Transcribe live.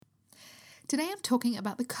Today I'm talking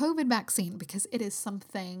about the COVID vaccine because it is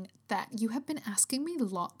something that you have been asking me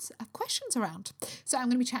lots of questions around. So I'm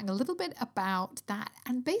going to be chatting a little bit about that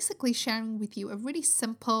and basically sharing with you a really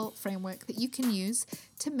simple framework that you can use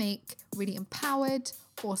to make really empowered,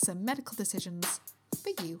 awesome medical decisions for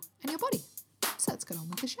you and your body. So let's get on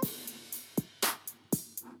with the show.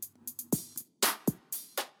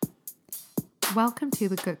 Welcome to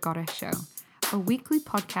the Good Goddess Show, a weekly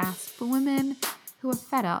podcast for women who are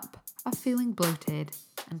fed up of feeling bloated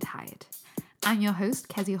and tired. I'm your host,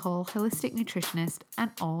 Kezia Hall, holistic nutritionist and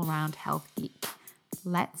all-around health geek.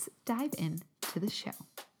 Let's dive into the show.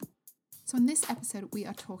 So in this episode, we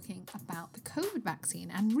are talking about the COVID vaccine,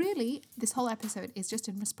 and really this whole episode is just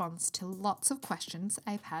in response to lots of questions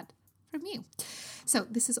I've had from you. So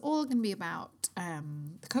this is all going to be about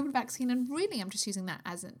the COVID vaccine, and really I'm just using that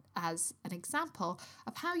as an example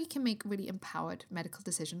of how you can make really empowered medical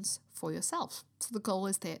decisions for yourself. So the goal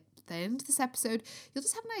is that at the end of this episode, you'll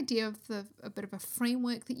just have an idea of a bit of a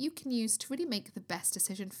framework that you can use to really make the best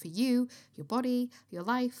decision for you, your body, your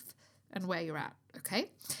life, and where you're at.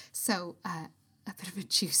 Okay, so a bit of a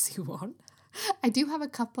juicy one. I do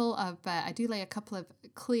lay a couple of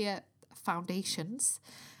clear foundations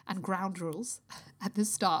and ground rules at the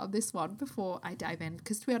start of this one before I dive in,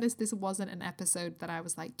 because to be honest, this wasn't an episode that I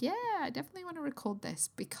was like, yeah, I definitely want to record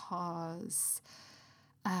this, because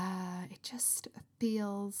it just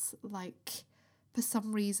feels like for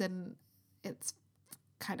some reason it's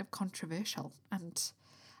kind of controversial, and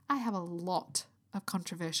I have a lot of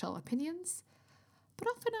controversial opinions, but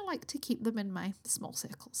often I like to keep them in my small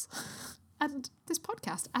circles. And this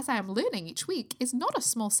podcast, as I am learning each week, is not a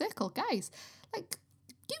small circle, guys. Like,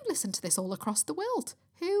 you listen to this all across the world.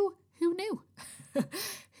 Who knew?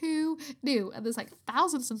 Who knew? And there's like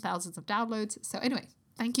thousands and thousands of downloads. So anyway,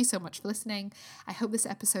 thank you so much for listening. I hope this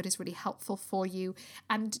episode is really helpful for you.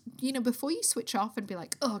 And, before you switch off and be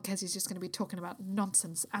like, oh, Kezzy's just going to be talking about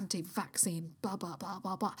nonsense, anti-vaccine, blah, blah, blah,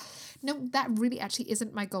 blah, blah. No, that really actually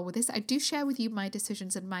isn't my goal with this. I do share with you my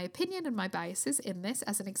decisions and my opinion and my biases in this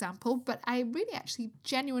as an example, but I really actually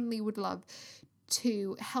genuinely would love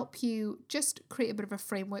to help you just create a bit of a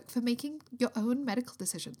framework for making your own medical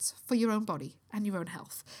decisions for your own body and your own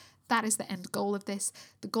health. That is the end goal of this.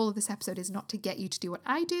 The goal of this episode is not to get you to do what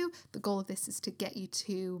I do. The goal of this is to get you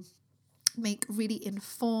to make really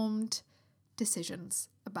informed decisions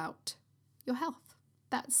about your health.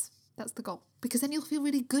 That's the goal, because then you'll feel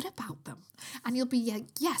really good about them, and you'll be like,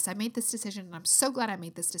 yes, I made this decision, and I'm so glad I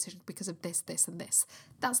made this decision because of this, this, and this.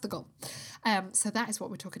 That's the goal. So that is what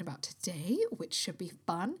we're talking about today, which should be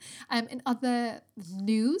fun. In other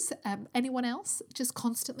news, anyone else just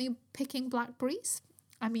constantly picking blackberries?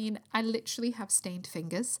 I mean, I literally have stained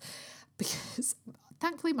fingers because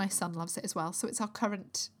thankfully my son loves it as well. So it's our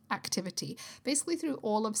current activity. Basically through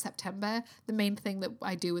all of September, the main thing that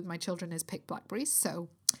I do with my children is pick blackberries. So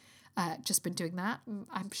just been doing that.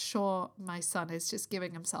 I'm sure my son is just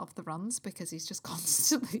giving himself the runs because he's just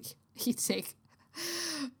constantly eating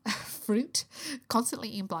fruit, constantly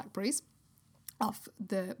eating blackberries off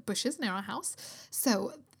the bushes near our house.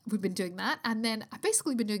 So we've been doing that, and then I've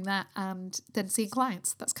basically been doing that and then seeing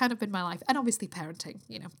clients. That's kind of been my life, and obviously parenting,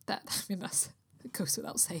 that goes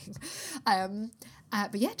without saying.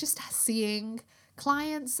 But yeah, just seeing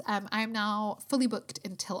clients. I am now fully booked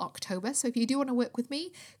until October. So if you do want to work with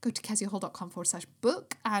me, go to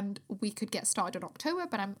keziahall.com/book, and we could get started in October,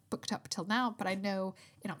 but I'm booked up till now. But I know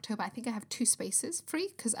in October, I think I have 2 spaces free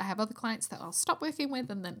because I have other clients that I'll stop working with,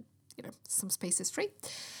 and then, some spaces free.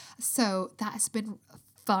 So that has been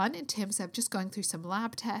fun in terms of just going through some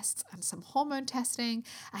lab tests and some hormone testing.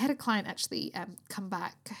 I had a client actually come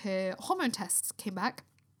back. Her hormone tests came back,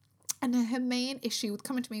 and her main issue with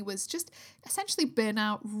coming to me was just essentially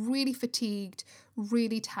burnout, really fatigued,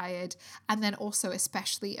 really tired, and then also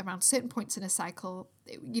especially around certain points in a cycle,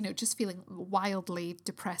 just feeling wildly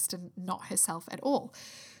depressed and not herself at all.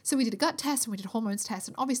 So we did a gut test and we did a hormones test,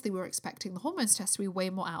 and obviously we were expecting the hormones test to be way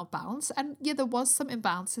more out of balance. And yeah, there was some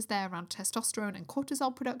imbalances there around testosterone and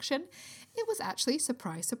cortisol production. It was actually,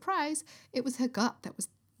 surprise, surprise, it was her gut that was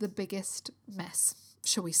the biggest mess,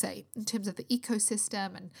 shall we say, in terms of the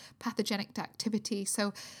ecosystem and pathogenic activity.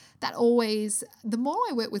 So that always, the more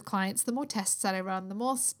I work with clients, the more tests that I run, the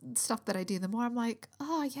more stuff that I do, the more I'm like,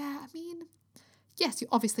 oh yeah, I mean, yes,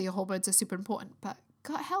 obviously your hormones are super important, but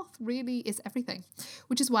gut health really is everything,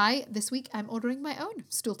 which is why this week I'm ordering my own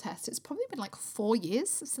stool test. It's probably been like 4 years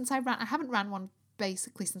since I haven't ran one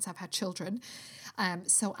basically since I've had children.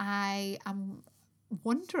 So I am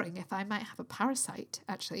wondering if I might have a parasite,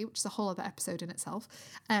 actually, which is a whole other episode in itself.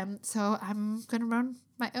 So I'm going to run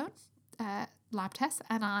my own lab test,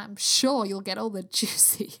 and I'm sure you'll get all the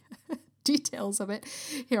juicy details of it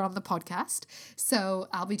here on the podcast. So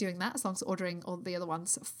I'll be doing that as long as ordering all the other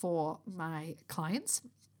ones for my clients.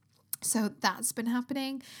 So that's been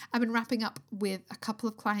happening. I've been wrapping up with a couple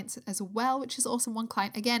of clients as well, which is awesome. One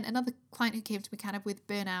client, again, another client who came to me kind of with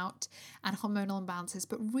burnout and hormonal imbalances,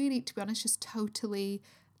 but really, to be honest, just totally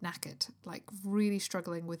knackered, like really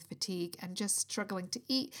struggling with fatigue and just struggling to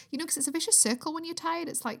eat, because it's a vicious circle when you're tired.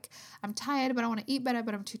 It's like, I'm tired, but I want to eat better,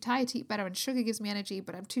 but I'm too tired to eat better. And sugar gives me energy,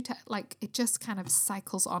 but I'm too tired. Like it just kind of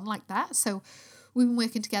cycles on like that. So we've been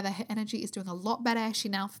working together. Her energy is doing a lot better. She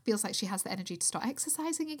now feels like she has the energy to start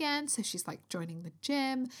exercising again. So she's like joining the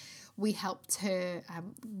gym. We helped her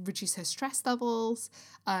reduce her stress levels.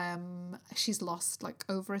 She's lost like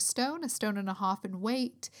over a stone and a half in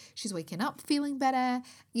weight. She's waking up feeling better.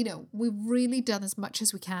 We've really done as much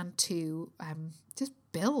as we can to just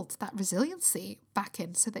build that resiliency back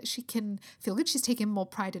in so that she can feel good. She's taking more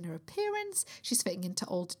pride in her appearance. She's fitting into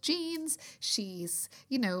old jeans. She's,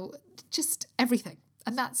 just everything.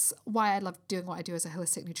 And that's why I love doing what I do as a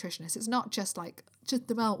holistic nutritionist. It's not just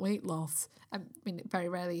about weight loss. I mean, it very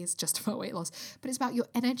rarely is just about weight loss, but it's about your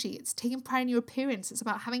energy. It's taking pride in your appearance. It's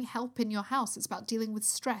about having help in your house. It's about dealing with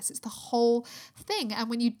stress. It's the whole thing. And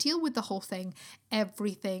when you deal with the whole thing,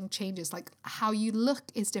 everything changes. Like how you look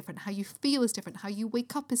is different. How you feel is different. How you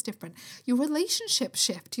wake up is different. Your relationship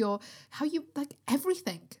shift,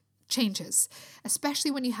 everything changes,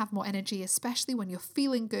 especially when you have more energy, especially when you're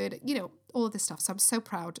feeling good, all of this stuff. So I'm so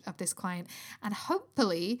proud of this client, and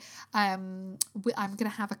hopefully I'm going to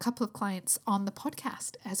have a couple of clients on the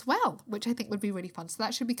podcast as well, which I think would be really fun. So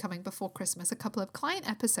that should be coming before Christmas, a couple of client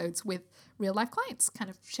episodes with real life clients kind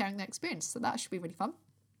of sharing their experience. So that should be really fun.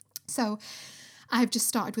 So I've just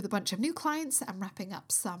started with a bunch of new clients. I'm wrapping up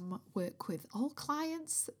some work with old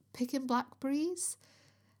clients, picking blackberries.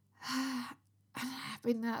 I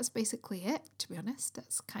mean, that's basically it, to be honest.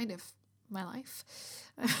 That's kind of my life.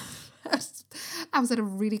 I was at a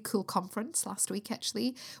really cool conference last week,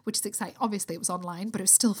 actually, which is exciting. Obviously, it was online, but it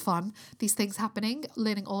was still fun. These things happening,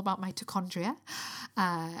 learning all about mitochondria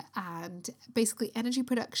and basically energy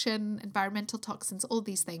production, environmental toxins, all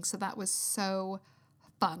these things. So that was so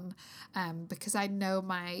fun because I know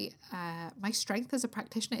my strength as a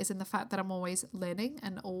practitioner is in the fact that I'm always learning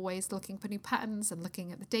and always looking for new patterns and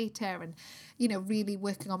looking at the data and really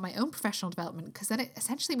working on my own professional development, because then it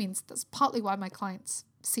essentially means that's partly why my clients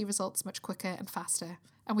see results much quicker and faster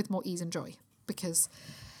and with more ease and joy, because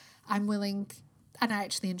I'm willing and I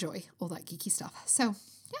actually enjoy all that geeky stuff. So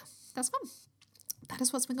yeah, that's fun. That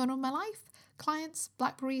is what's been going on in my life. Clients,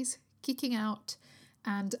 blackberries, geeking out,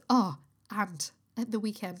 and at the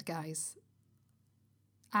weekend, guys,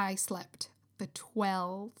 I slept for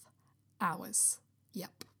 12 hours.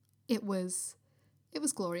 Yep. It was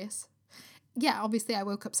glorious. Yeah, obviously I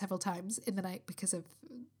woke up several times in the night because of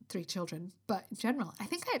 3 children, but in general, I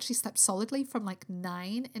think I actually slept solidly from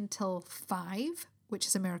 9 until 5, which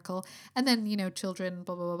is a miracle. And then, children,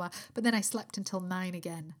 blah, blah, blah, blah. But then I slept until 9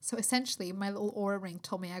 again. So essentially my little Oura ring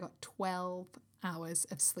told me I got 12 hours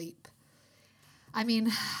of sleep. I mean,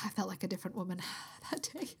 I felt like a different woman that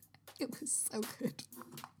day. It was so good.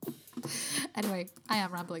 Anyway, I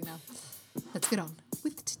am rambling now. Let's get on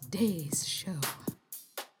with today's show.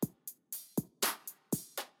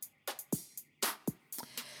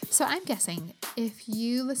 So I'm guessing if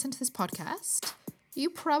you listen to this podcast, you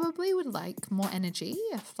probably would like more energy,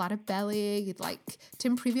 a flatter belly, you'd like to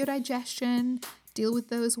improve your digestion, deal with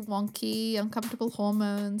those wonky, uncomfortable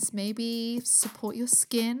hormones, maybe support your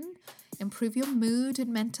skin, improve your mood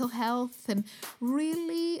and mental health, and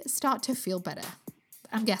really start to feel better.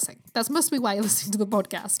 I'm guessing. That must be why you're listening to the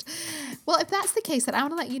podcast. Well, if that's the case, then I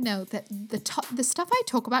want to let you know that the stuff I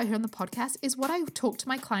talk about here on the podcast is what I talk to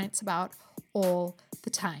my clients about all the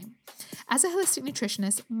time. As a holistic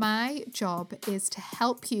nutritionist, my job is to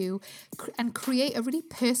help you and create a really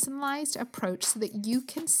personalized approach so that you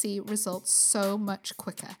can see results so much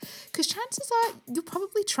quicker. Because chances are you're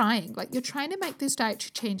probably trying, you're trying to make those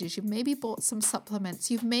dietary changes. You've maybe bought some supplements,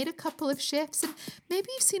 you've made a couple of shifts, and maybe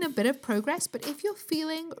you've seen a bit of progress. But if you're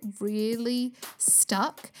feeling really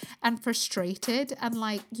stuck and frustrated and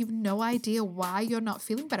you've no idea why you're not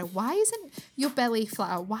feeling better, why isn't your belly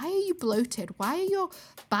flatter? Why are you bloated? Why are your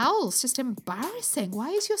bowels just embarrassing? Why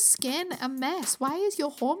is your skin a mess? Why is your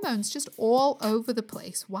hormones just all over the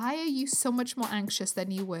place? Why are you so much more anxious than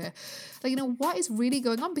you were? What is really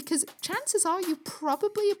going on? Because chances are you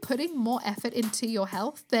probably are putting more effort into your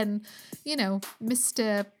health than,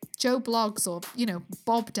 Mr. Joe Blogs or,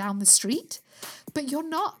 Bob down the street, but you're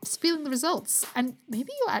not feeling the results, and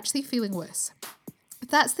maybe you're actually feeling worse. If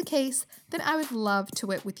that's the case, then I would love to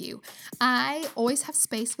work with you. I always have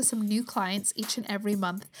space for some new clients each and every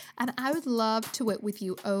month, and I would love to work with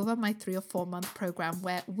you over my 3 or 4 month program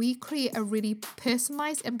where we create a really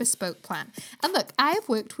personalized and bespoke plan. And look, I have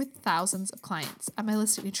worked with thousands of clients. I'm a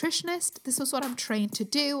holistic nutritionist. This was what I'm trained to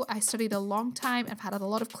do. I studied a long time. I've had a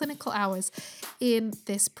lot of clinical hours in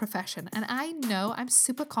this profession, and I know I'm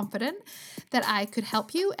super confident that I could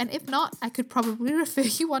help you. And if not, I could probably refer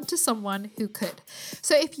you on to someone who could.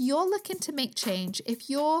 So if you're looking to make change, if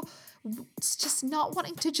you're just not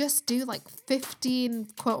wanting to just do like 15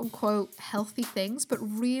 quote unquote healthy things, but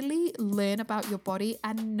really learn about your body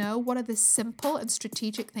and know what are the simple and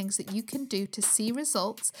strategic things that you can do to see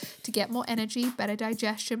results, to get more energy, better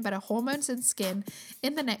digestion, better hormones and skin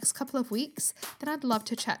in the next couple of weeks, then I'd love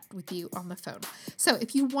to chat with you on the phone. So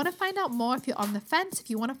if you want to find out more, if you're on the fence, if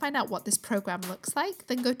you want to find out what this program looks like,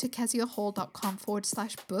 then go to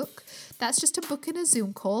keziahall.com/book. That's just to book in a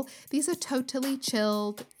Zoom call. These are totally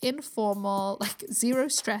chilled, informal, like zero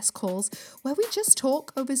stress calls where we just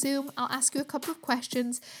talk over Zoom. I'll ask you a couple of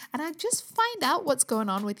questions and I just find out what's going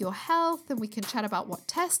on with your health, and we can chat about what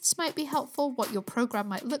tests might be helpful, what your program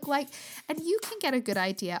might look like, and you can get a good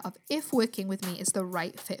idea of if working with me is the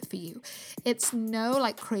right fit for you. It's no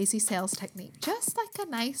like crazy sales technique, just like a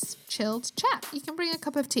nice chilled chat. You can bring a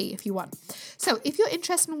cup of tea if you want. So if you're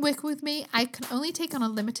interested in working with me, I can only take on a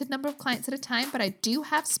limited number of clients at a time, but I do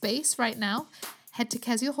have space right now. Head to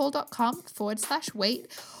keziahall.com/wait.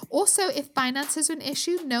 Also, if finance is an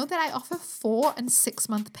issue, know that I offer 4 and 6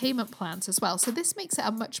 month payment plans as well. So this makes it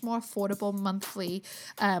a much more affordable monthly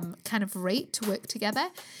kind of rate to work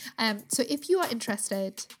together. So if you are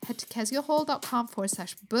interested, head to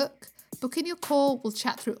keziahall.com/book. Book in your call. We'll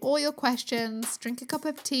chat through all your questions, drink a cup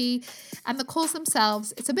of tea, and the calls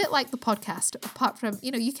themselves, it's a bit like the podcast, apart from,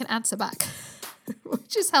 you can answer back.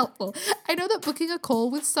 Which is helpful. I know that booking a call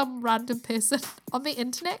with some random person on the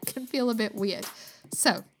internet can feel a bit weird.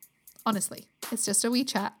 So, honestly, it's just a wee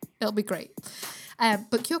chat. It'll be great.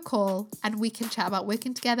 Book your call and we can chat about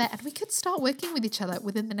working together, and we could start working with each other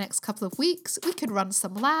within the next couple of weeks. We could run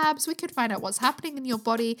some labs. We could find out what's happening in your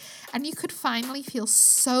body, and you could finally feel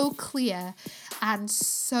so clear and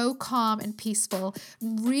so calm and peaceful,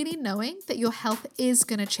 really knowing that your health is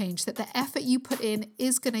going to change, that the effort you put in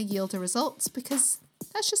is going to yield the results, because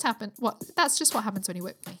that's just what happens when you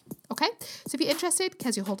work with me. Okay. So if you're interested,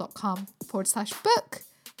 keziahall.com/book,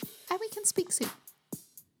 and we can speak soon.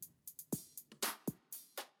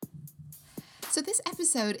 So this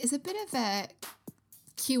episode is a bit of a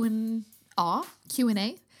Q&A,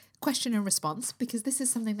 question and response, because this is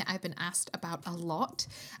something that I've been asked about a lot.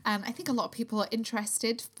 And I think a lot of people are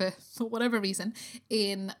interested, for whatever reason,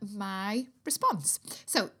 in my response.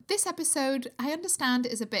 So this episode, I understand,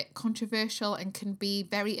 is a bit controversial and can be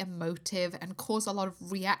very emotive and cause a lot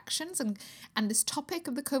of reactions. And this topic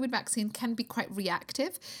of the COVID vaccine can be quite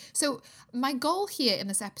reactive. So my goal here in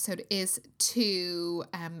this episode is to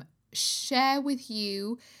share with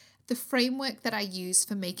you the framework that I use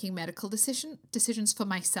for making medical decisions for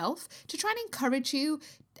myself, to try and encourage you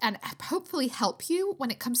and hopefully help you when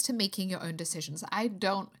it comes to making your own decisions.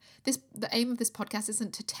 The aim of this podcast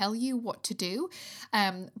isn't to tell you what to do,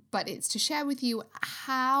 but it's to share with you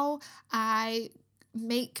how I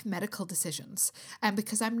make medical decisions.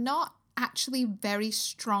 Because I'm not actually very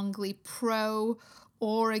strongly pro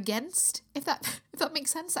or against, if that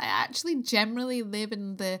makes sense. I actually generally live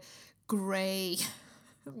in the grey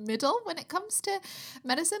middle when it comes to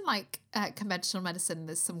medicine. Like conventional medicine,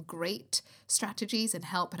 there's some great strategies and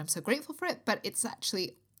help, and I'm so grateful for it, but it's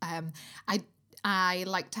actually I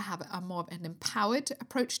like to have a more of an empowered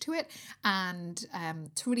approach to it, and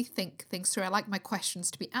to really think things through. I like my questions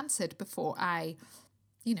to be answered before I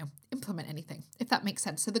implement anything, if that makes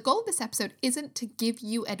sense. So the goal of this episode isn't to give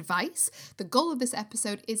you advice. The goal of this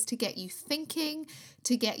episode is to get you thinking,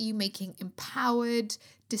 to get you making empowered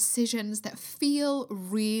decisions that feel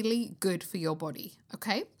really good for your body,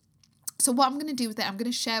 okay? So what I'm going to do with it, I'm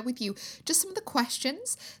going to share with you just some of the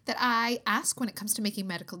questions that I ask when it comes to making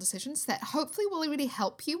medical decisions that hopefully will really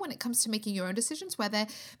help you when it comes to making your own decisions, whether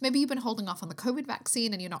maybe you've been holding off on the COVID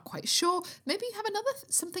vaccine and you're not quite sure. Maybe you have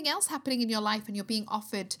something else happening in your life and you're being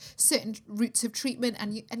offered certain routes of treatment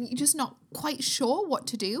and you're just not quite sure what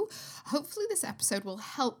to do. Hopefully this episode will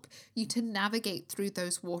help you to navigate through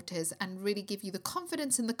those waters and really give you the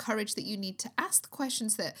confidence and the courage that you need to ask the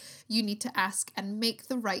questions that you need to ask and make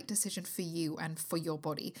the right decision for you and for your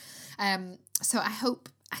body. So I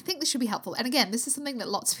think this should be helpful. And again, this is something that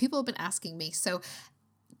lots of people have been asking me. So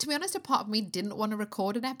to be honest, a part of me didn't want to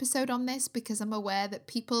record an episode on this because I'm aware that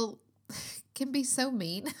people can be so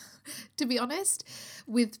mean, to be honest,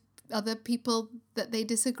 with other people that they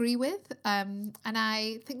disagree with. And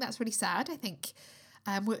I think that's really sad. I think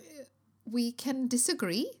we can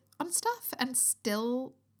disagree on stuff and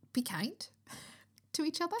still be kind to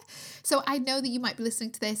each other. So I know that you might be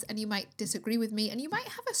listening to this and you might disagree with me, and you might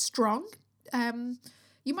have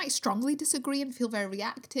you might strongly disagree and feel very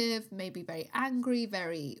reactive, maybe very angry,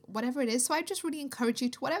 very whatever it is. So I just really encourage you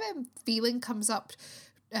to, whatever feeling comes up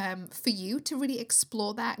for you, to really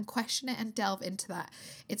explore that and question it and delve into that.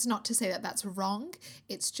 It's not to say that that's wrong.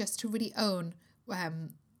 It's just to really own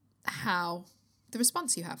how the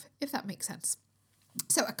response you have, if that makes sense.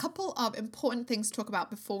 So a couple of important things to talk about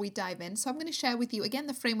before we dive in. So I'm going to share with you, again,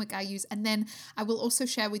 the framework I use, and then I will also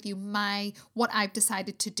share with you what I've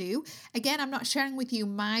decided to do. Again, I'm not sharing with you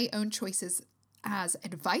my own choices as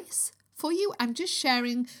advice for you. I'm just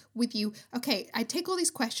sharing with you, okay, I take all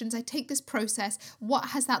these questions, I take this process, what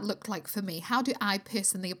has that looked like for me? How do I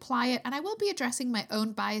personally apply it? And I will be addressing my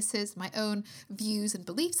own biases, my own views and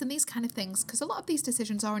beliefs and these kind of things, because a lot of these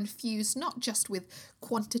decisions are infused not just with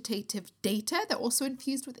quantitative data, they're also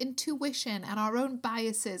infused with intuition and our own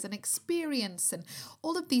biases and experience and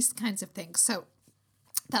all of these kinds of things. So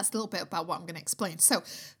that's a little bit about what I'm going to explain. So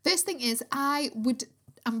first thing is,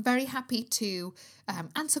 I'm very happy to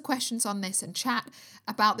answer questions on this and chat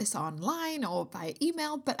about this online or by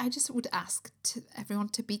email, but I just would ask everyone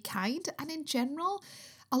to be kind. And in general,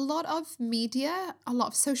 a lot of media, a lot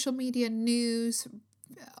of social media news,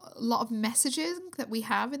 a lot of messaging that we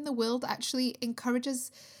have in the world actually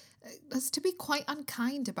encourages us to be quite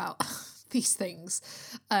unkind about these things,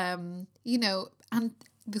 and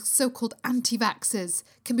the so-called anti-vaxxers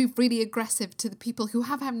can be really aggressive to the people who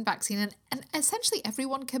have had a vaccine, and essentially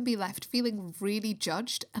everyone can be left feeling really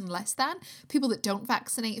judged and less than. People that don't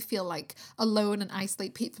vaccinate feel like alone and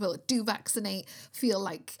isolate. People that do vaccinate feel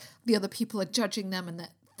like the other people are judging them and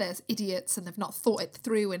that they're idiots and they've not thought it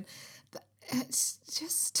through. And it's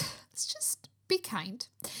just be kind.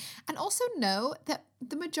 And also know that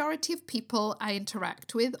the majority of people I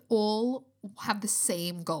interact with all have the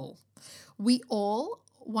same goal. We all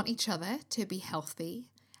want each other to be healthy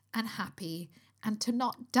and happy and to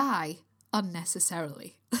not die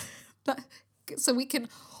unnecessarily. So we can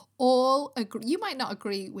all agree. You might not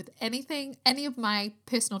agree with any of my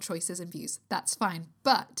personal choices and views. That's fine.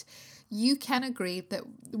 But we can agree that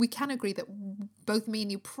both me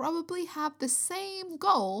and you probably have the same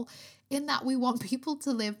goal, in that we want people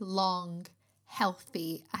to live long,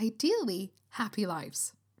 healthy, ideally happy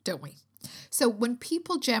lives, don't we? So when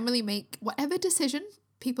people generally make whatever decision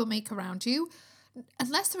people make around you,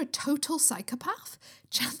 unless they're a total psychopath,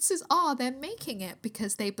 chances are they're making it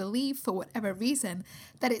because they believe, for whatever reason,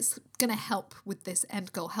 that it's going to help with this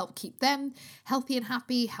end goal, help keep them healthy and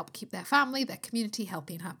happy, help keep their family, their community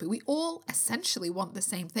healthy and happy. We all essentially want the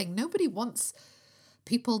same thing. Nobody wants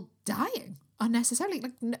people dying unnecessarily.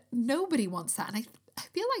 Nobody wants that. And I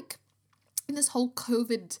feel like in this whole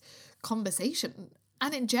COVID conversation,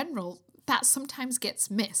 and in general, that sometimes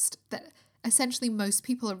gets missed, that essentially most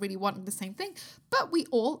people are really wanting the same thing, but we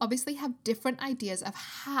all obviously have different ideas of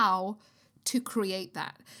how to create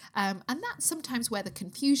that. And that's sometimes where the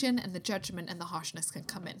confusion and the judgment and the harshness can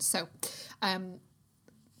come in. So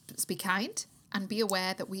just be kind and be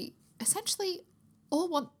aware that we essentially all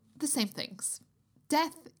want the same things.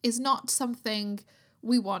 Death is not something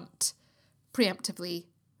we want preemptively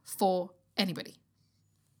for anybody.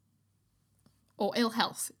 Or ill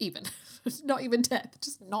health, even. Not even death,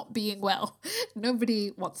 just not being well. Nobody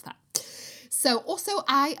wants that. So also,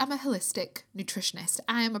 I am a holistic nutritionist.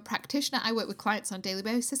 I am a practitioner. I work with clients on a daily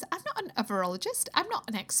basis. I'm not a virologist. I'm not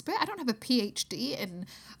an expert. I don't have a PhD in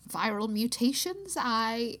viral mutations.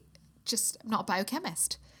 I'm not a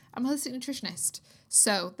biochemist. I'm a holistic nutritionist.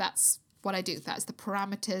 So that's what I do. That's the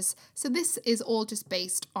parameters. So this is all just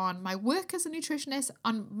based on my work as a nutritionist,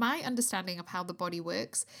 on my understanding of how the body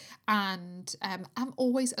works. And I'm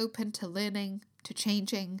always open to learning, to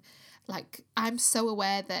changing. I'm so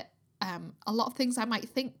aware that a lot of things I might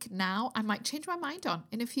think now, I might change my mind on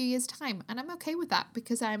in a few years' time. And I'm okay with that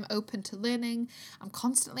because I'm open to learning. I'm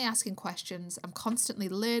constantly asking questions. I'm constantly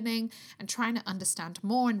learning and trying to understand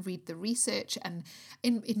more and read the research. And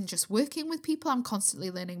in just working with people, I'm constantly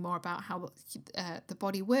learning more about how the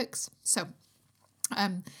body works. So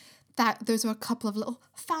those are a couple of little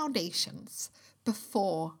foundations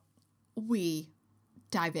before we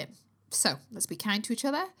dive in. So let's be kind to each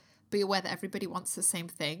other. Be aware that everybody wants the same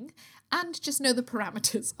thing, and just know the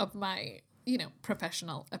parameters of my,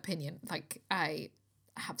 professional opinion. I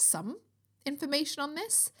have some information on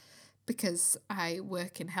this because I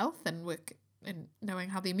work in health and work in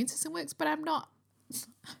knowing how the immune system works, but I'm not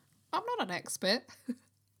an expert.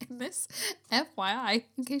 in this, FYI,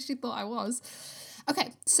 in case you thought I was.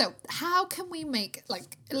 Okay, so how can we make,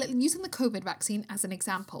 like, using the COVID vaccine as an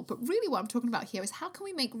example, but really what I'm talking about here is how can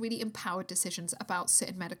we make really empowered decisions about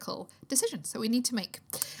certain medical decisions that we need to make?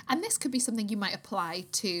 And this could be something you might apply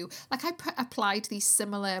to, like I applied these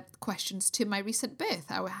similar questions to my recent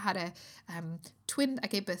birth. I had a twin, I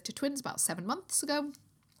gave birth to twins about 7 months ago.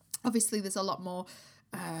 Obviously, there's a lot more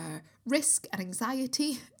risk and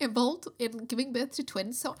anxiety involved in giving birth to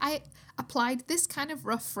twins. So I applied this kind of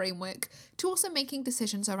rough framework to also making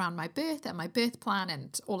decisions around my birth and my birth plan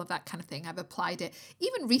and all of that kind of thing. I've applied it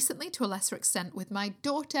even recently to a lesser extent with my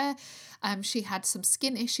daughter. She had some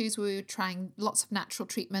skin issues. We were trying lots of natural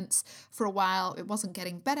treatments for a while. It wasn't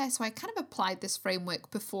getting better. So I kind of applied this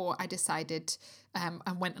framework before I decided and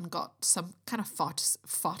went and got some kind of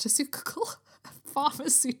pharmaceutical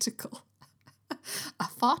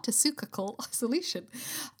solution,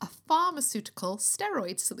 a pharmaceutical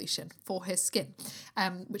steroid solution for her skin,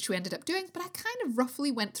 which we ended up doing. But I kind of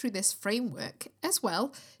roughly went through this framework as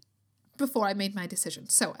well before I made my decision.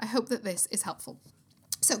 So I hope that this is helpful.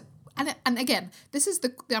 So, and again, this is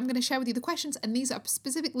I'm going to share with you the questions, and these are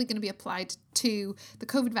specifically going to be applied to the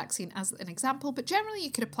COVID vaccine as an example, but generally you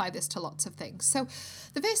could apply this to lots of things. So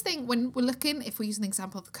the first thing when we're looking, if we use an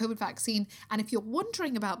example of the COVID vaccine, and if you're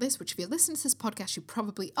wondering about this, which if you're listening to this podcast, you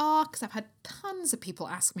probably are, because I've had tons of people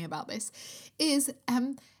ask me about this, is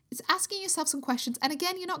it's asking yourself some questions. And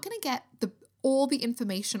again, you're not going to get all the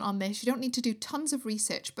information on this. You don't need to do tons of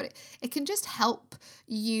research, but it can just help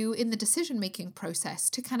you in the decision-making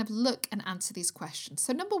process to kind of look and answer these questions.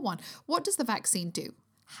 So number one, what does the vaccine do?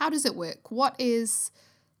 How does it work? What is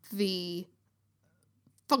the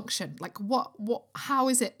function? Like how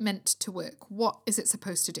is it meant to work? What is it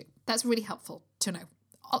supposed to do? That's really helpful to know.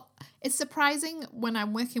 It's surprising when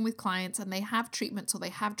I'm working with clients and they have treatments or they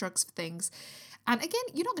have drugs for things. And again,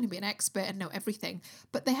 you're not going to be an expert and know everything,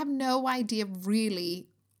 but they have no idea really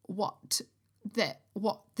what the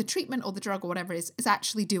treatment or the drug or whatever is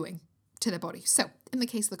actually doing to their body. So in the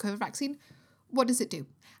case of the COVID vaccine, what does it do?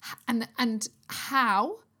 And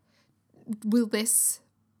how will this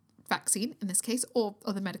vaccine, in this case, or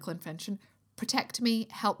the medical intervention, protect me,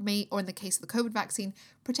 help me, or in the case of the COVID vaccine,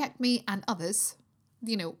 protect me and others?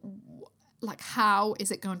 You know, like how is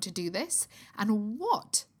it going to do this? And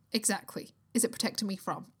what exactly is it protecting me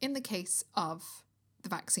from in the case of the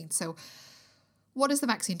vaccine? So what does the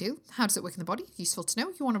vaccine do? How does it work in the body? Useful to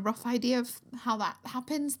know. You want a rough idea of how that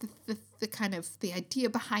happens, the kind of the idea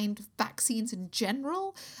behind vaccines in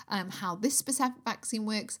general, how this specific vaccine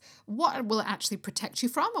works. What will it actually protect you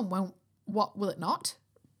from, and what will it not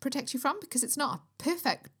protect you from? Because it's not a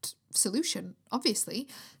perfect solution, obviously,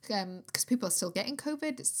 because people are still getting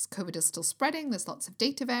COVID. COVID is still spreading. There's lots of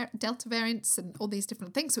Delta variants and all these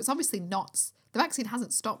different things. So it's obviously not, the vaccine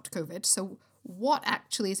hasn't stopped COVID. So what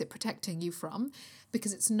actually is it protecting you from?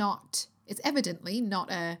 Because it's evidently not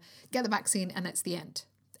a get the vaccine and that's the end.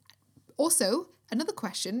 Also, another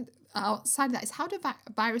question outside of that is how do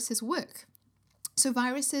viruses work? So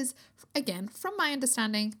viruses, again, from my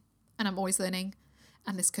understanding, and I'm always learning,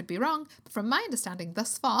 and this could be wrong, but from my understanding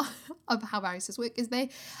thus far of how viruses work is they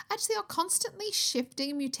actually are constantly shifting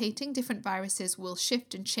and mutating. Different viruses will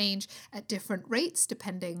shift and change at different rates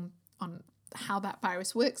depending on how that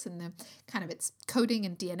virus works and the kind of its coding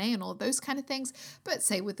and DNA and all of those kind of things. But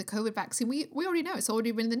say with the COVID vaccine, we already know, it's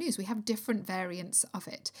already been in the news, we have different variants of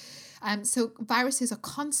it. So viruses are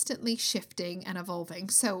constantly shifting and evolving.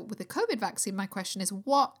 So with the COVID vaccine, my question is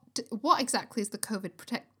what exactly is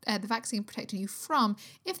the vaccine protecting you from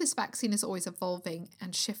if this vaccine is always evolving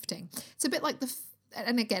and shifting? It's a bit like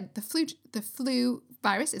and again, the flu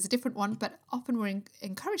virus is a different one, but often we're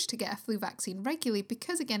encouraged to get a flu vaccine regularly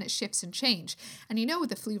because, again, it shifts and change. And you know, with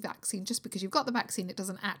the flu vaccine, just because you've got the vaccine, it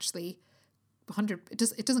doesn't actually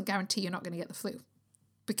it doesn't guarantee you're not going to get the flu,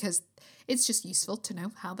 because it's just useful to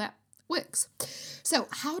know how that works. So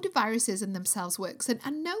how do viruses in themselves work?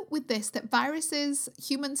 And note with this that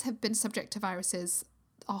humans have been subject to viruses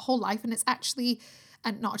our whole life, and it's actually,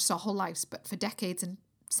 and not just our whole lives, but for decades and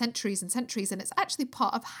centuries, and it's actually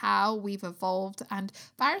part of how we've evolved. And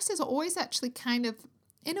viruses are always actually kind of,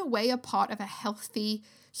 in a way, a part of a healthy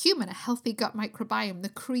human, a healthy gut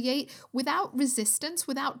microbiome. Without resistance,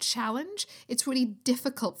 without challenge, it's really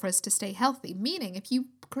difficult for us to stay healthy. Meaning, if you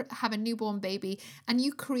have a newborn baby and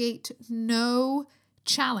you create no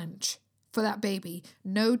challenge for that baby,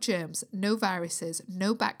 no germs, no viruses,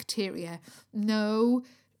 no bacteria, no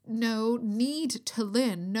need to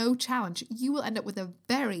learn, no challenge, you will end up with a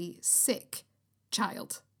very sick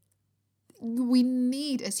child.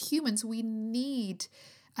 As humans, we need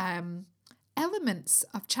elements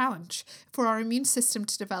of challenge for our immune system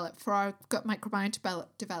to develop, for our gut microbiome to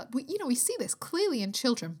develop. We see this clearly in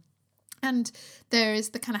children. And there is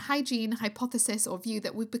the kind of hygiene hypothesis or view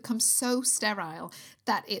that we've become so sterile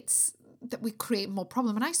that we create more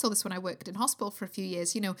problem. And I saw this when I worked in hospital for a few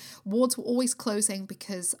years. Wards were always closing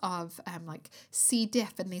because of like C.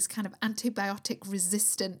 diff and these kind of antibiotic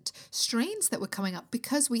resistant strains that were coming up,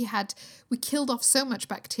 because we killed off so much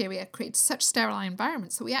bacteria, created such sterile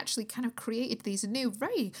environments that we actually kind of created these new,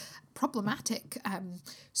 very problematic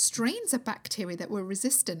strains of bacteria that were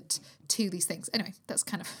resistant to these things. Anyway, that's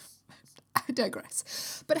kind of... I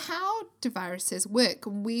digress. But how do viruses work?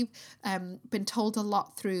 We've been told a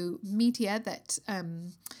lot through media that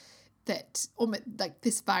almost like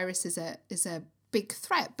this virus is a big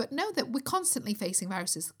threat, but know that we're constantly facing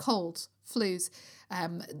viruses, colds, flus.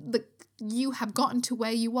 You have gotten to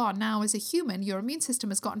where you are now as a human. Your immune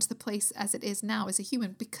system has gotten to the place as it is now as a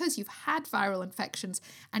human because you've had viral infections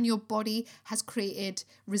and your body has created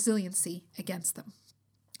resiliency against them.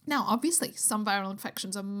 Now, obviously, some viral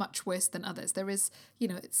infections are much worse than others. There is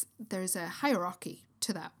a hierarchy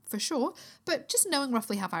to that for sure, but just knowing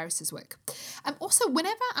roughly how viruses work. Also,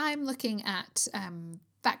 whenever I'm looking at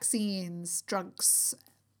vaccines, drugs,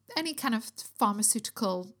 any kind of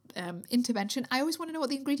pharmaceutical intervention, I always want to know what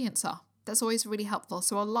the ingredients are. That's always really helpful.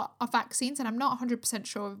 So a lot of vaccines, and I'm not 100%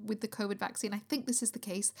 sure with the COVID vaccine, I think this is the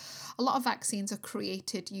case, a lot of vaccines are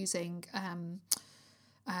created using...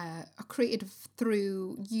 are created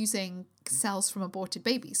through using cells from aborted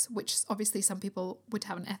babies, which obviously some people would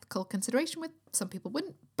have an ethical consideration with, some people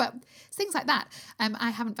wouldn't, but things like that. I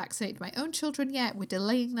haven't vaccinated my own children yet. We're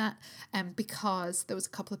delaying that because there was a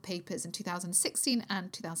couple of papers in 2016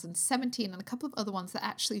 and 2017 and a couple of other ones that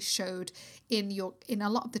actually showed in a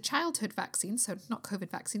lot of the childhood vaccines, so not COVID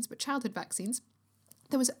vaccines, but childhood vaccines,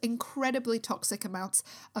 there was incredibly toxic amounts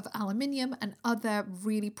of aluminium and other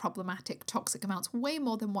really problematic toxic amounts, way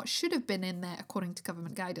more than what should have been in there according to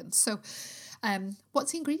government guidance. So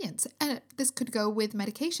what's the ingredients? And this could go with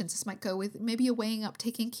medications. This might go with, maybe you're weighing up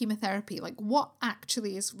taking chemotherapy, like what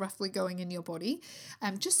actually is roughly going in your body,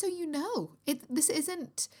 just so you know. This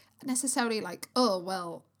isn't necessarily like, I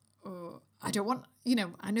don't want,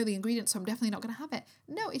 I know the ingredients, so I'm definitely not going to have it.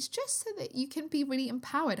 No, it's just so that you can be really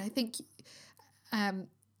empowered. I think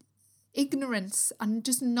ignorance and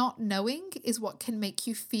just not knowing is what can make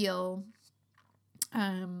you feel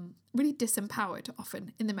really disempowered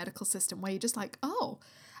often in the medical system, where you're just like, oh,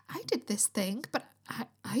 I did this thing, but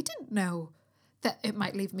I didn't know that it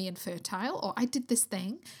might leave me infertile, or I did this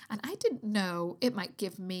thing and I didn't know it might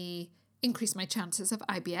increase my chances of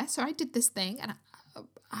IBS, or I did this thing and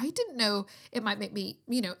I didn't know it might make me,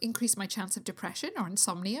 increase my chance of depression or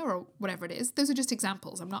insomnia or whatever it is. Those are just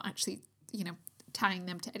examples. I'm not actually, tying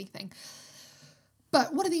them to anything.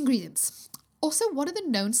 But what are the ingredients? Also, what are the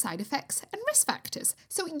known side effects and risk factors?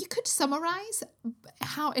 So you could summarize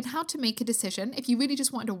how to make a decision. If you really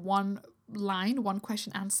just wanted a one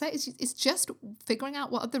question answer, it's just figuring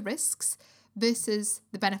out what are the risks versus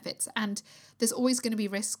the benefits. And there's always going to be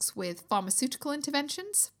risks with pharmaceutical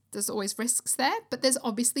interventions. There's always risks there, but there's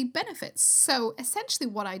obviously benefits. So essentially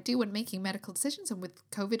what I do when making medical decisions, and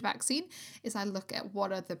with COVID vaccine, is I look at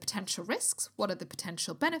what are the potential risks, what are the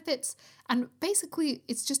potential benefits, and basically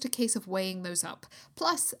it's just a case of weighing those up.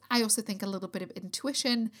 Plus, I also think a little bit of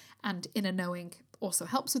intuition and inner knowing also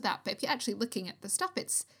helps with that. But if you're actually looking at the stuff,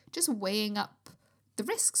 it's just weighing up the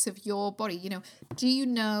risks of your body. Do you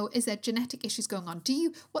know, is there genetic issues going on?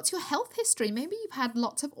 What's your health history? Maybe you've had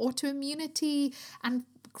lots of autoimmunity and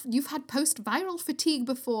you've had post-viral fatigue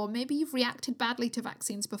before. Maybe you've reacted badly to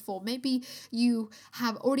vaccines before. Maybe you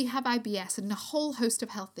already have IBS and a whole host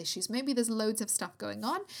of health issues. Maybe there's loads of stuff going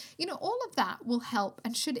on. All of that will help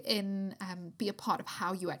and should be a part of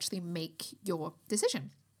how you actually make your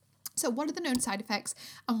decision. So what are the known side effects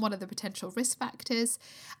and what are the potential risk factors?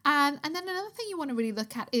 And then another thing you want to really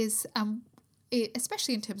look at is,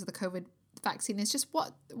 especially in terms of the COVID vaccine, is just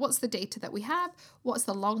what's the data that we have, what's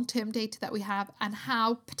the long-term data that we have, and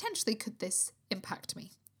how potentially could this impact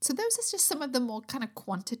me. So those are just some of the more kind of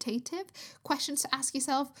quantitative questions to ask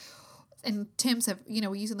yourself in terms of,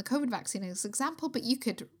 we're using the COVID vaccine as an example, but you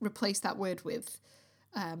could replace that word with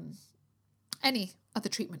any other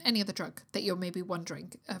treatment, any other drug that you're maybe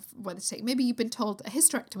wondering of whether to take. Maybe you've been told a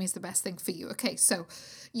hysterectomy is the best thing for you. Okay, so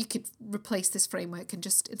you could replace this framework and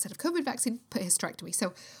just, instead of COVID vaccine, put hysterectomy.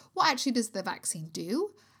 So what actually does the vaccine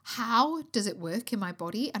do? How does it work in my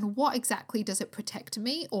body? And what exactly does it protect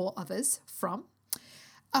me or others from?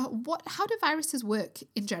 How do viruses work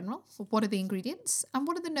in general? What are the ingredients? And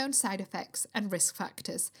what are the known side effects and risk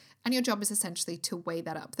factors? And your job is essentially to weigh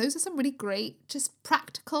that up. Those are some really great, just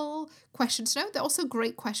practical questions to know. They're also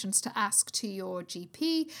great questions to ask to your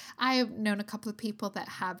GP. I have known a couple of people that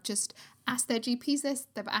have just asked their GPs this.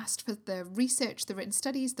 They've asked for the research, the written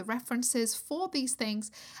studies, the references for these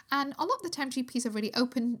things. And a lot of the time GPs are really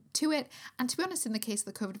open to it. And to be honest, in the case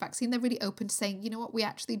of the COVID vaccine, they're really open to saying, you know what, we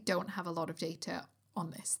actually don't have a lot of data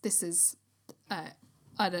on this. This is,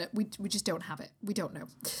 we just don't have it. We don't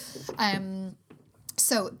know.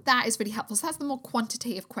 So that is really helpful. So that's the more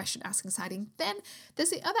quantitative question asking siding. Then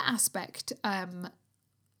there's the other aspect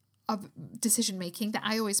of decision making that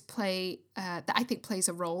I always that I think plays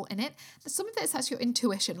a role in it. Some of that's your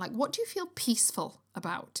intuition. Like, what do you feel peaceful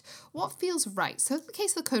about? What feels right? So in the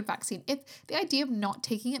case of the COVID vaccine, if the idea of not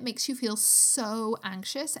taking it makes you feel so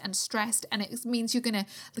anxious and stressed, and it means you're going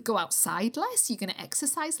to go outside less, you're going to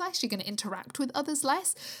exercise less, you're going to interact with others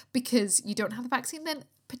less because you don't have the vaccine, then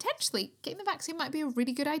potentially getting the vaccine might be a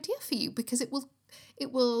really good idea for you, because it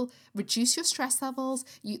will reduce your stress levels.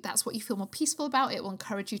 That's what you feel more peaceful about. It will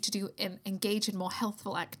encourage you to engage in more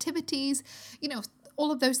healthful activities.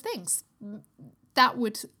 All of those things. That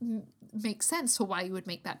would make sense for why you would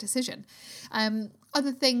make that decision.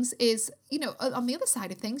 Other things is, on the other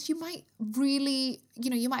side of things, you might really,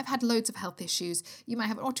 you might have had loads of health issues. You might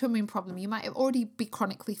have an autoimmune problem. You might have already be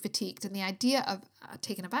chronically fatigued. And the idea of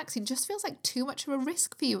taking a vaccine just feels like too much of a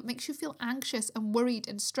risk for you. It makes you feel anxious and worried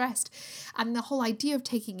and stressed. And the whole idea of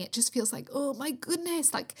taking it just feels like, oh my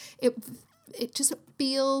goodness, like it just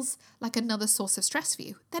feels like another source of stress for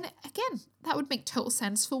you. Then again, that would make total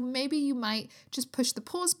sense. For maybe you might just push the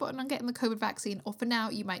pause button on getting the COVID vaccine, or for now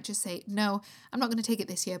you might just say, no, I'm not going to take it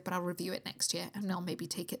this year, but I'll review it next year and I'll maybe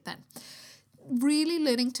take it then. Really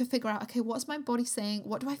learning to figure out, okay, what's my body saying?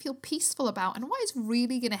 What do I feel peaceful about? And what is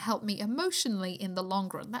really going to help me emotionally in the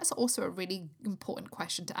long run? That's also a really important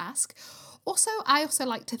question to ask. Also, I also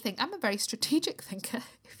like to think, I'm a very strategic thinker,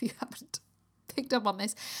 if you haven't picked up on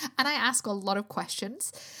this, and I ask a lot of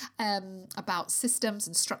questions about systems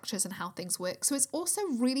and structures and how things work. So it's also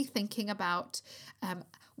really thinking about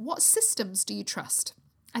what systems do you trust?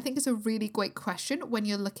 I think is a really great question when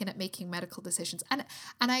you're looking at making medical decisions. And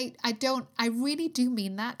I really do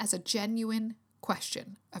mean that as a genuine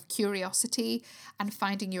question of curiosity and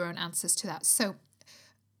finding your own answers to that. So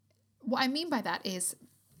what I mean by that is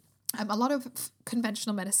a lot of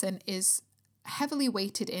conventional medicine is heavily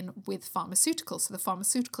weighted in with pharmaceuticals. So the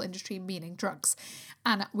pharmaceutical industry meaning drugs.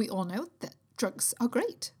 And we all know that drugs are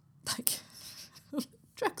great. Like,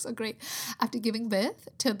 drugs are great. After giving birth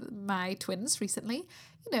to my twins recently,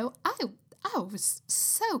 I was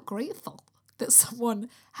so grateful that someone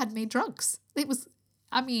had made drugs. It was,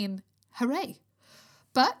 hooray.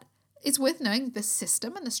 But it's worth knowing the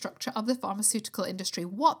system and the structure of the pharmaceutical industry,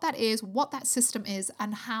 what that is, what that system is,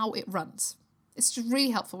 and how it runs. It's just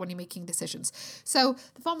really helpful when you're making decisions. So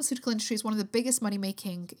the pharmaceutical industry is one of the biggest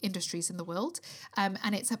money-making industries in the world,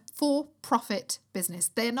 and it's a for-profit business.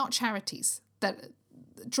 They're not charities.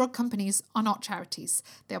 Drug companies are not charities.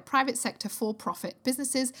 They are private sector for-profit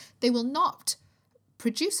businesses. They will not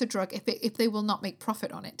produce a drug if they will not make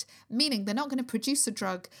profit on it, meaning they're not going to produce a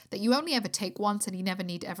drug that you only ever take once and you never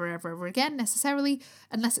need ever again necessarily,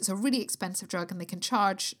 unless it's a really expensive drug and they can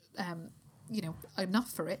charge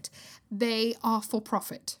enough for it. They are for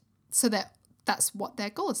profit. So that's what their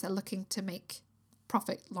goal is. They're looking to make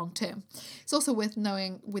profit long term. It's also worth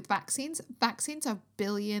knowing with vaccines are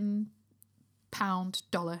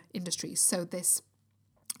billion-pound-dollar industries. So this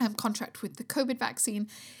contract with the COVID vaccine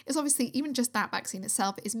is obviously, even just that vaccine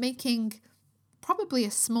itself is making probably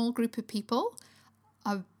a small group of people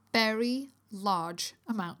a very large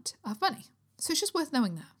amount of money. So it's just worth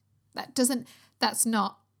knowing that.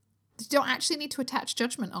 You don't actually need to attach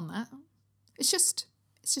judgment on that. It's just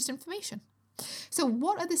information. So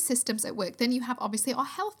what are the systems at work? Then you have obviously our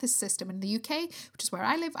health system in the UK, which is where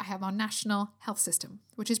I live. I have our national health system,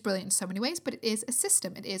 which is brilliant in so many ways, but it is a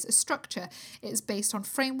system. It is a structure. It is based on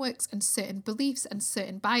frameworks and certain beliefs and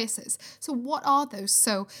certain biases. So what are those?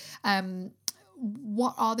 So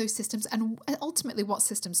what are those systems? And ultimately, what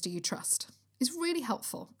systems do you trust? Is really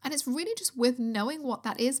helpful. And it's really just worth knowing what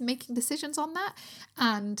that is, making decisions on that,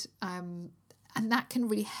 and that can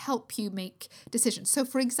really help you make decisions. So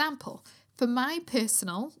for example, for my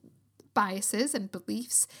personal biases and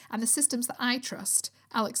beliefs and the systems that I trust,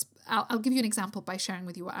 I'll give you an example by sharing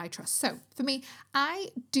with you what I trust. So for me, I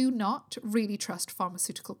do not really trust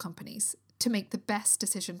pharmaceutical companies to make the best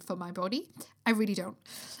decision for my body. I really don't.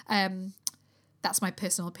 That's my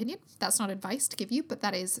personal opinion. That's not advice to give you, but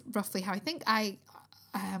that is roughly how I think.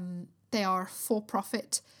 They are a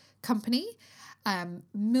for-profit company.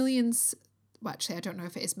 Millions, well, actually, I don't know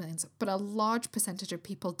if it is millions, but a large percentage of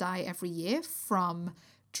people die every year from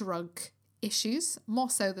drug issues, more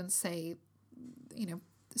so than, say,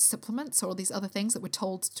 supplements or all these other things that we're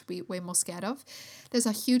told to be way more scared of. There's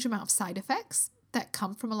a huge amount of side effects that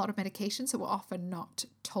come from a lot of medications that we're often not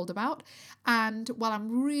told about. And while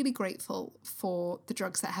I'm really grateful for the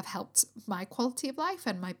drugs that have helped my quality of life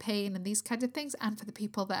and my pain and these kinds of things, and for the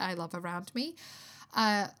people that I love around me,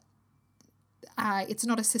 it's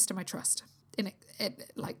not a system I trust.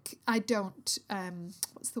 I don't,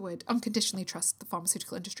 unconditionally trust the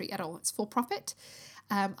pharmaceutical industry at all. It's for profit.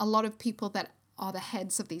 A lot of people that are the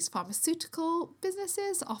heads of these pharmaceutical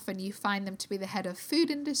businesses, often you find them to be the head of food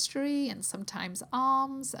industry and sometimes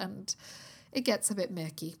arms, and it gets a bit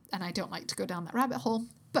murky, and I don't like to go down that rabbit hole.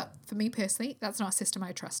 But for me personally, that's not a system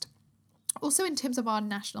I trust. Also, in terms of our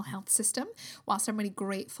national health system, whilst I'm really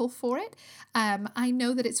grateful for it, I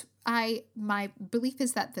know that my belief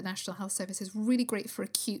is that the National Health Service is really great for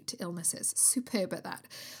acute illnesses, superb at that.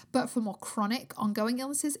 But for more chronic, ongoing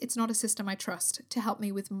illnesses, it's not a system I trust to help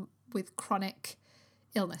me with chronic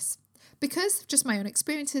illness. Because of just my own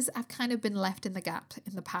experiences, I've kind of been left in the gap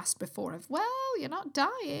in the past before of, well, you're not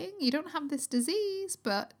dying, you don't have this disease,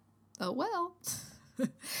 but oh well.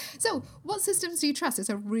 So what systems do you trust is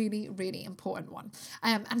a really, really important one.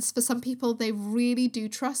 And for some people, they really do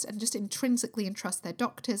trust and just intrinsically entrust their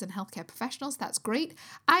doctors and healthcare professionals. That's great.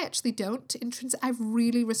 I actually don't. I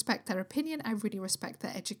really respect their opinion. I really respect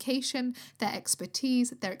their education, their expertise,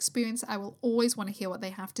 their experience. I will always want to hear what they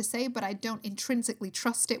have to say, but I don't intrinsically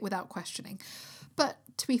trust it without questioning. But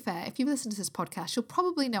to be fair, if you've listened to this podcast, you'll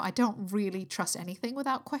probably know I don't really trust anything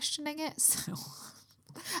without questioning it. So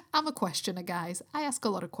I'm a questioner, guys. I ask a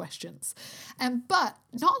lot of questions. But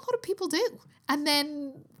not a lot of people do. And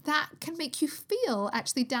then that can make you feel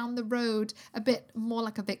actually down the road a bit more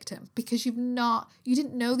like a victim because you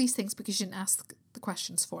didn't know these things because you didn't ask the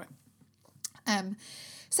questions for it.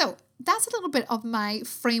 So that's a little bit of my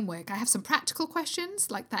framework. I have some practical questions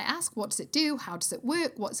like that I ask. What does it do? How does it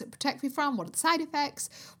work? What does it protect me from? What are the side effects?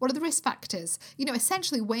 What are the risk factors?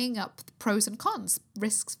 Essentially weighing up the pros and cons,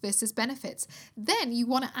 risks versus benefits. Then you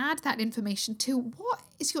want to add that information to what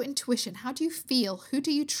is your intuition? How do you feel? Who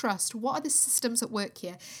do you trust? What are the systems at work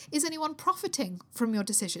here? Is anyone profiting from your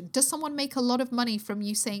decision? Does someone make a lot of money from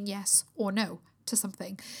you saying yes or no to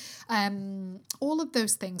something? All of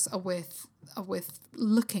those things are worth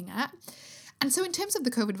looking at. And so in terms of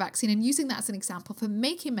the COVID vaccine and using that as an example for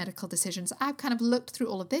making medical decisions, I've kind of looked through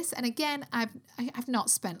all of this. And again, I've not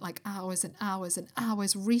spent like hours and hours and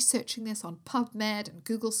hours researching this on PubMed and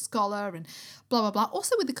Google Scholar and blah, blah, blah.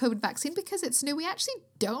 Also with the COVID vaccine, because it's new, we actually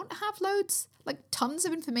don't have tons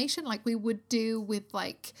of information like we would do with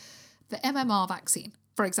like the MMR vaccine,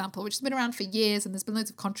 for example, which has been around for years and there's been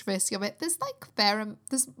loads of controversy of it. There's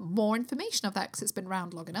there's more information of that because it's been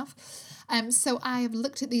around long enough. So I have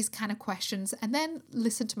looked at these kind of questions and then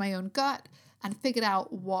listened to my own gut and figured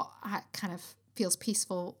out what kind of feels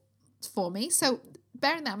peaceful for me. So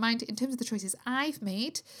bearing that in mind, in terms of the choices I've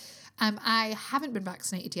made, I haven't been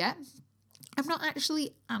vaccinated yet. I'm not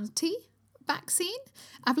actually anti-vaccine.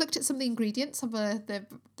 I've looked at some of the ingredients of the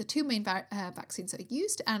two main vaccines that are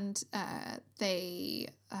used, and they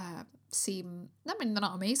seem, they're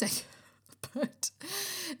not amazing, but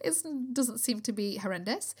it doesn't seem to be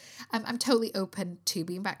horrendous. I'm totally open to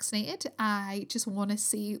being vaccinated. I just want to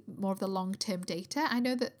see more of the long-term data. I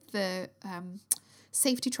know that the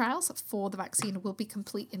safety trials for the vaccine will be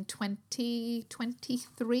complete in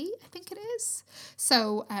 2023, I think it is.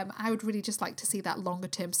 So I would really just like to see that longer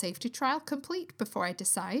term safety trial complete before I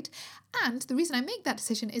decide. And the reason I make that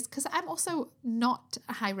decision is because I'm also not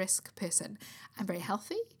a high risk person. I'm very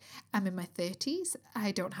healthy. I'm in my 30s.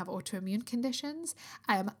 I don't have autoimmune conditions.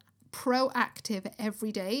 I am proactive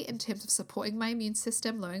every day in terms of supporting my immune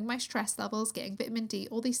system, lowering my stress levels, getting vitamin D,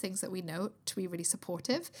 all these things that we know to be really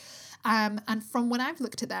supportive. And from when I've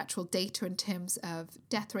looked at the actual data in terms of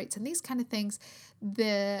death rates and these kind of things,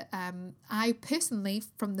 I personally,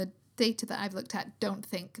 from the data that I've looked at, don't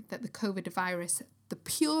think that the COVID virus, the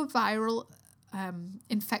pure viral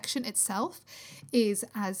infection itself, is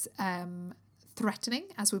as threatening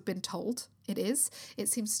as we've been told it is. It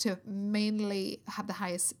seems to mainly have the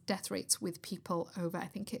highest death rates with people over, I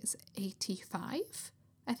think it's 85,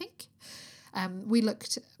 I think.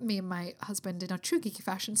 Me and my husband in our true geeky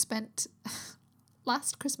fashion spent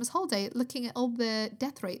last Christmas holiday looking at all the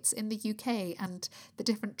death rates in the UK and the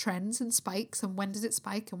different trends and spikes and when does it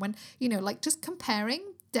spike and when, just comparing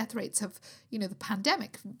death rates of, the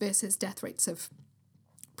pandemic versus death rates of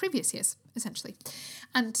previous years, essentially.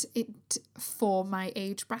 And it, for my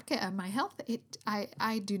age bracket and my health,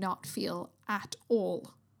 I do not feel at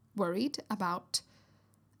all worried about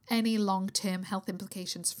any long-term health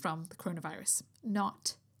implications from the coronavirus.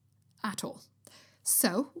 Not at all.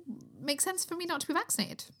 So, makes sense for me not to be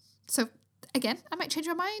vaccinated. So, again, I might change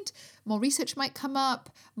my mind. More research might come up.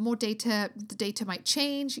 More data, the data might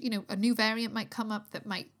change. A new variant might come up that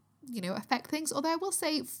might, affect things. Although I will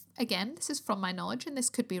say, again, this is from my knowledge and this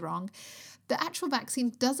could be wrong. The actual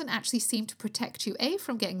vaccine doesn't actually seem to protect you, A,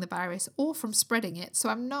 from getting the virus or from spreading it. So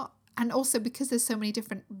and also because there's so many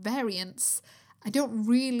different variants,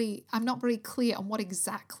 I'm not very clear on what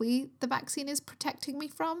exactly the vaccine is protecting me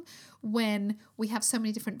from when we have so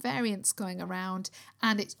many different variants going around,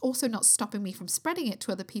 and it's also not stopping me from spreading it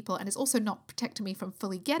to other people, and it's also not protecting me from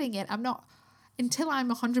fully getting it. Until I'm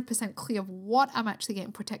 100% clear of what I'm actually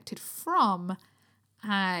getting protected from,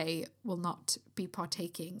 I will not be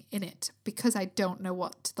partaking in it because I don't know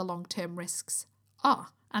what the long-term risks are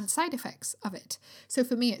and side effects of it. So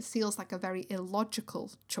for me, it feels like a very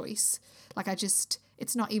illogical choice.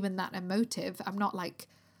 It's not even that emotive. I'm not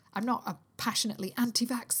a passionately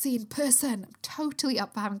anti-vaccine person. I'm totally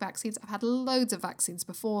up for having vaccines. I've had loads of vaccines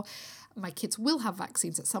before. My kids will have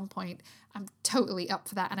vaccines at some point. I'm totally up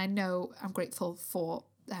for that. And I know I'm grateful for,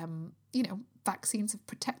 vaccines have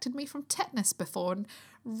protected me from tetanus before and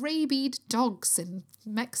rabied dogs in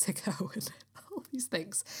Mexico and all these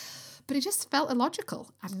things. But it just felt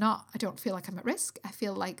illogical. I don't feel like I'm at risk. I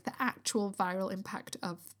feel like the actual viral impact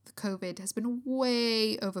of the COVID has been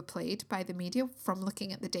way overplayed by the media from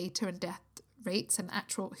looking at the data and death rates and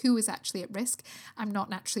who is actually at risk. I'm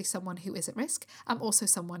not naturally someone who is at risk. I'm also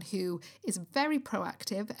someone who is very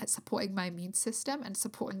proactive at supporting my immune system and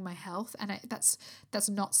supporting my health. And that's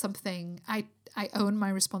not something I own my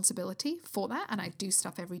responsibility for that, and I do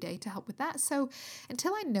stuff every day to help with that. So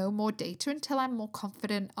until I know more data, until I'm more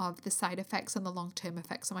confident of the side effects and the long-term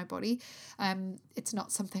effects on my body, it's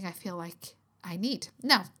not something I feel like I need.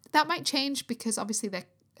 Now, that might change because obviously they're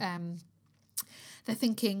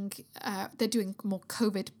thinking, they're doing more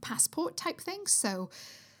COVID passport type things. So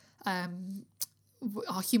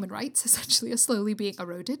our human rights essentially are slowly being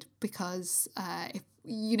eroded because if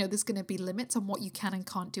there's going to be limits on what you can and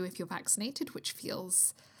can't do if you're vaccinated, which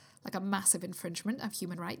feels like a massive infringement of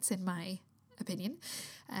human rights in my opinion.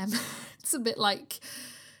 It's a bit like,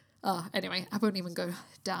 anyway, I won't even go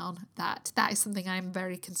down that. That is something I'm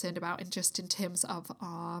very concerned about in terms of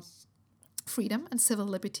our freedom and civil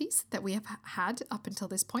liberties that we have had up until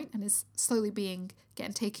this point and is slowly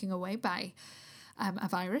getting taken away by a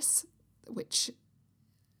virus, which,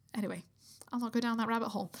 anyway, I'll not go down that rabbit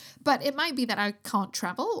hole. But it might be that I can't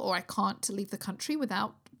travel or I can't leave the country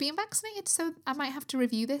without being vaccinated. So I might have to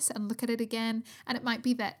review this and look at it again. And it might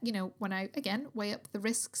be that, when I, again, weigh up the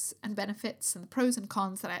risks and benefits and the pros and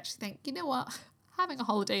cons, that I actually think, you know what, having a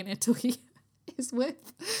holiday in Italy is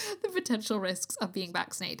worth the potential risks of being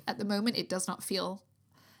vaccinated. At the moment, I don't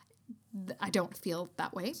feel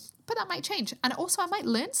that way, but that might change. And also I might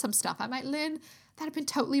learn some stuff. I might learn that I've been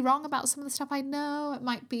totally wrong about some of the stuff I know. It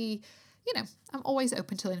might be, I'm always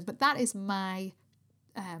open to learning, but that is my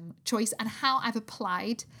choice and how I've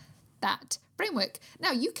applied that framework.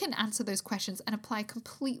 Now, you can answer those questions and apply a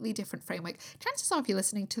completely different framework. Chances are, if you're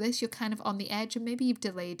listening to this, you're kind of on the edge and maybe you've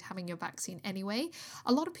delayed having your vaccine anyway.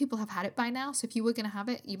 A lot of people have had it by now, so if you were going to have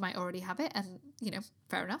it, you might already have it, and,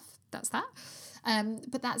 fair enough, that's that.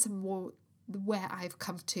 But that's more where I've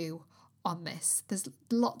come to on this. There's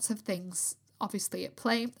lots of things obviously at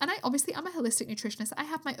play, and I'm a holistic nutritionist. I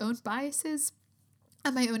have my own biases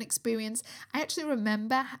and my own experience. I actually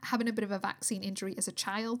remember having a bit of a vaccine injury as a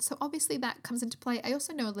child, so obviously that comes into play. I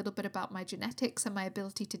also know a little bit about my genetics and my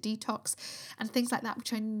ability to detox and things like that,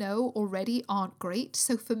 which I know already aren't great.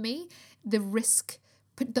 So for me,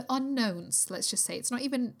 the unknowns, let's just say, it's not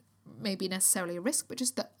even maybe necessarily a risk, but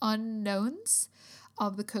just the unknowns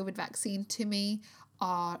of the COVID vaccine to me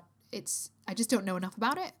I just don't know enough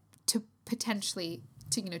about it to potentially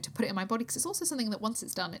to put it in my body, because it's also something that once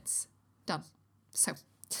it's done. So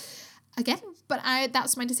again, but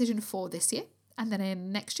that's my decision for this year. And then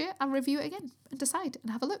in next year, I'll review it again and decide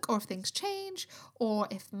and have a look, or if things change, or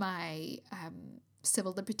if my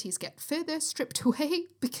civil liberties get further stripped away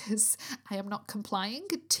because I am not complying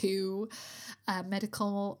to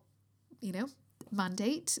medical,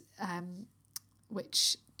 mandate,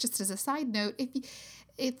 which, just as a side note,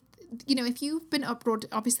 if you've been abroad,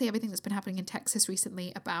 obviously everything that's been happening in Texas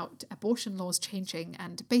recently about abortion laws changing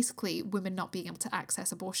and basically women not being able to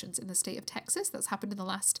access abortions in the state of Texas, that's happened in the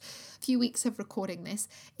last few weeks of recording this.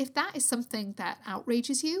 If that is something that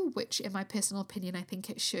outrages you, which in my personal opinion, I think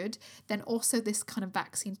it should, then also this kind of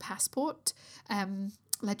vaccine passport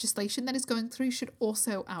legislation that is going through should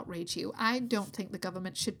also outrage you. I don't think the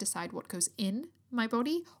government should decide what goes in my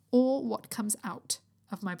body or what comes out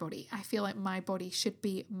of my body. I feel like my body should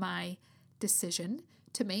be my decision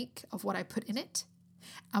to make of what I put in it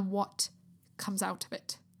and what comes out of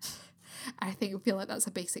it. I feel like that's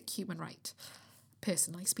a basic human right,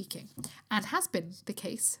 personally speaking, and has been the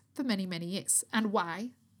case for many, many years. And why,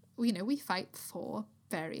 we fight for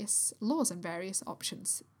various laws and various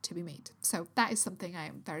options to be made. So that is something I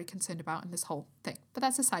am very concerned about in this whole thing. But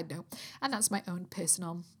that's a side note, and that's my own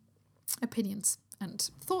personal opinions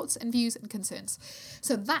and thoughts and views and concerns.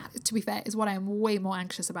 So that, to be fair, is what I'm way more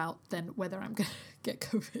anxious about than whether I'm going to get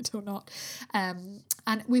COVID or not. And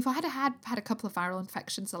we've had a couple of viral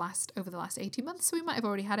infections over the last 18 months, so we might have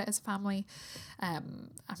already had it as a family.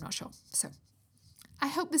 I'm not sure. So I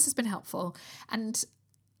hope this has been helpful. And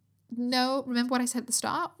no, remember what I said at the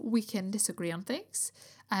start? We can disagree on things.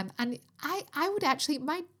 And I would actually,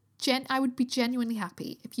 I would be genuinely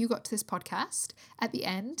happy if you got to this podcast at the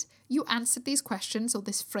end, you answered these questions or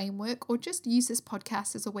this framework, or just use this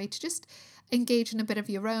podcast as a way to just engage in a bit of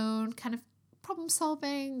your own kind of problem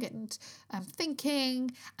solving and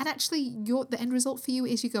thinking. And actually the end result for you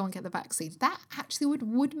is you go and get the vaccine. That actually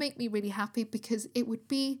would make me really happy, because it would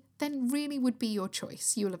be your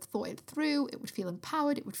choice. You will have thought it through. It would feel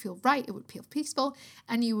empowered. It would feel right. It would feel peaceful,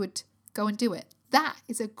 and you would go and do it. That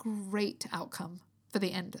is a great outcome for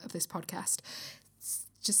the end of this podcast. It's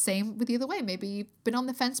just same with the other way. Maybe you've been on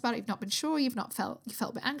the fence about it, you've not been sure, you felt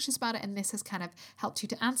a bit anxious about it, and this has kind of helped you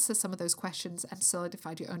to answer some of those questions and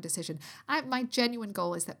solidified your own decision. My genuine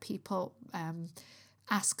goal is that people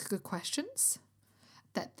ask good questions,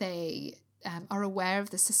 that they are aware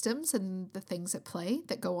of the systems and the things at play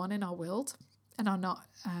that go on in our world and are not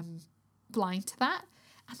blind to that,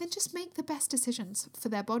 and then just make the best decisions for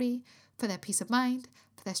their body, for their peace of mind,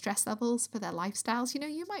 for their stress levels, for their lifestyles.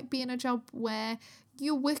 You might be in a job where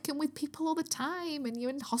you're working with people all the time and you're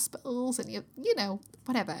in hospitals and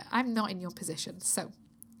whatever. I'm not in your position. So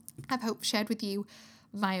I've shared with you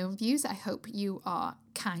my own views. I hope you are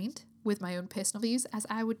kind with my own personal views, as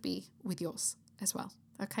I would be with yours as well.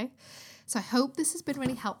 Okay. So I hope this has been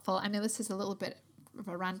really helpful. I know this is a little bit of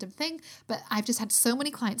a random thing, but I've just had so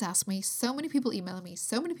many clients ask me, so many people emailing me,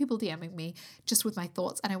 so many people DMing me just with my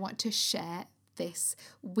thoughts, and I want to share this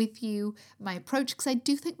with you, my approach, because I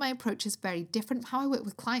do think my approach is very different. How I work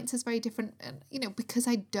with clients is very different, and because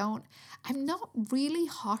I'm not really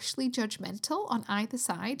harshly judgmental on either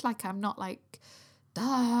side. Like, I'm not like,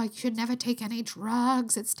 you should never take any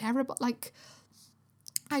drugs, it's terrible. Like,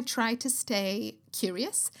 I try to stay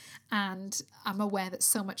curious, and I'm aware that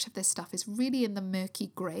so much of this stuff is really in the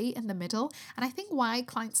murky grey in the middle. And I think why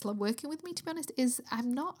clients love working with me, to be honest, is I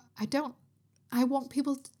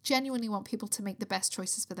genuinely want people to make the best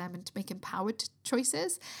choices for them and to make empowered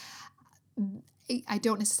choices. I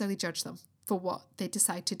don't necessarily judge them for what they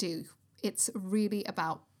decide to do. It's really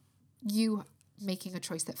about you making a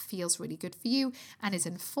choice that feels really good for you and is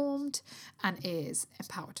informed and is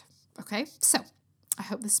empowered. Okay, so I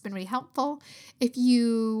hope this has been really helpful. If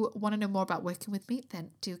you want to know more about working with me,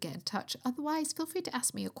 then do get in touch. Otherwise, feel free to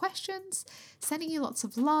ask me your questions. Sending you lots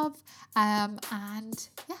of love. And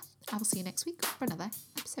yeah, I will see you next week for another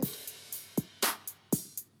episode.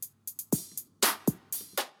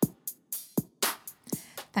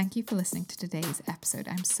 Thank you for listening to today's episode.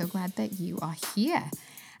 I'm so glad that you are here.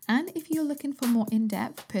 And if you're looking for more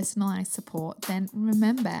in-depth, personalized support, then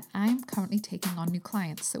remember, I'm currently taking on new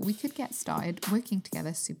clients, so we could get started working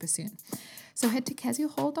together super soon. So head to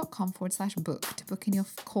keziahall.com/book to book in your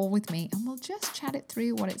call with me, and we'll just chat it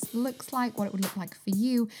through, what it looks like, what it would look like for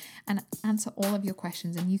you, and answer all of your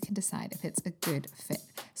questions, and you can decide if it's a good fit.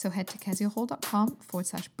 So head to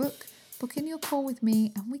keziahall.com/book, book in your call with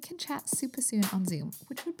me, and we can chat super soon on Zoom,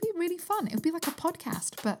 which would be really fun. It would be like a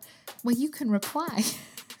podcast, but where you can reply.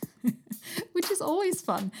 Which is always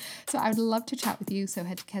fun. So I would love to chat with you. So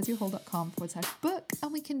head to keziahall.com/book,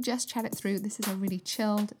 and we can just chat it through. This is a really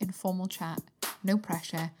chilled, informal chat. No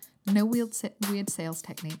pressure, no weird sales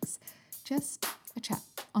techniques. Just a chat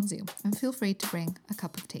on Zoom. And feel free to bring a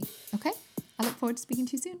cup of tea. Okay? I look forward to speaking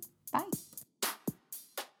to you soon. Bye.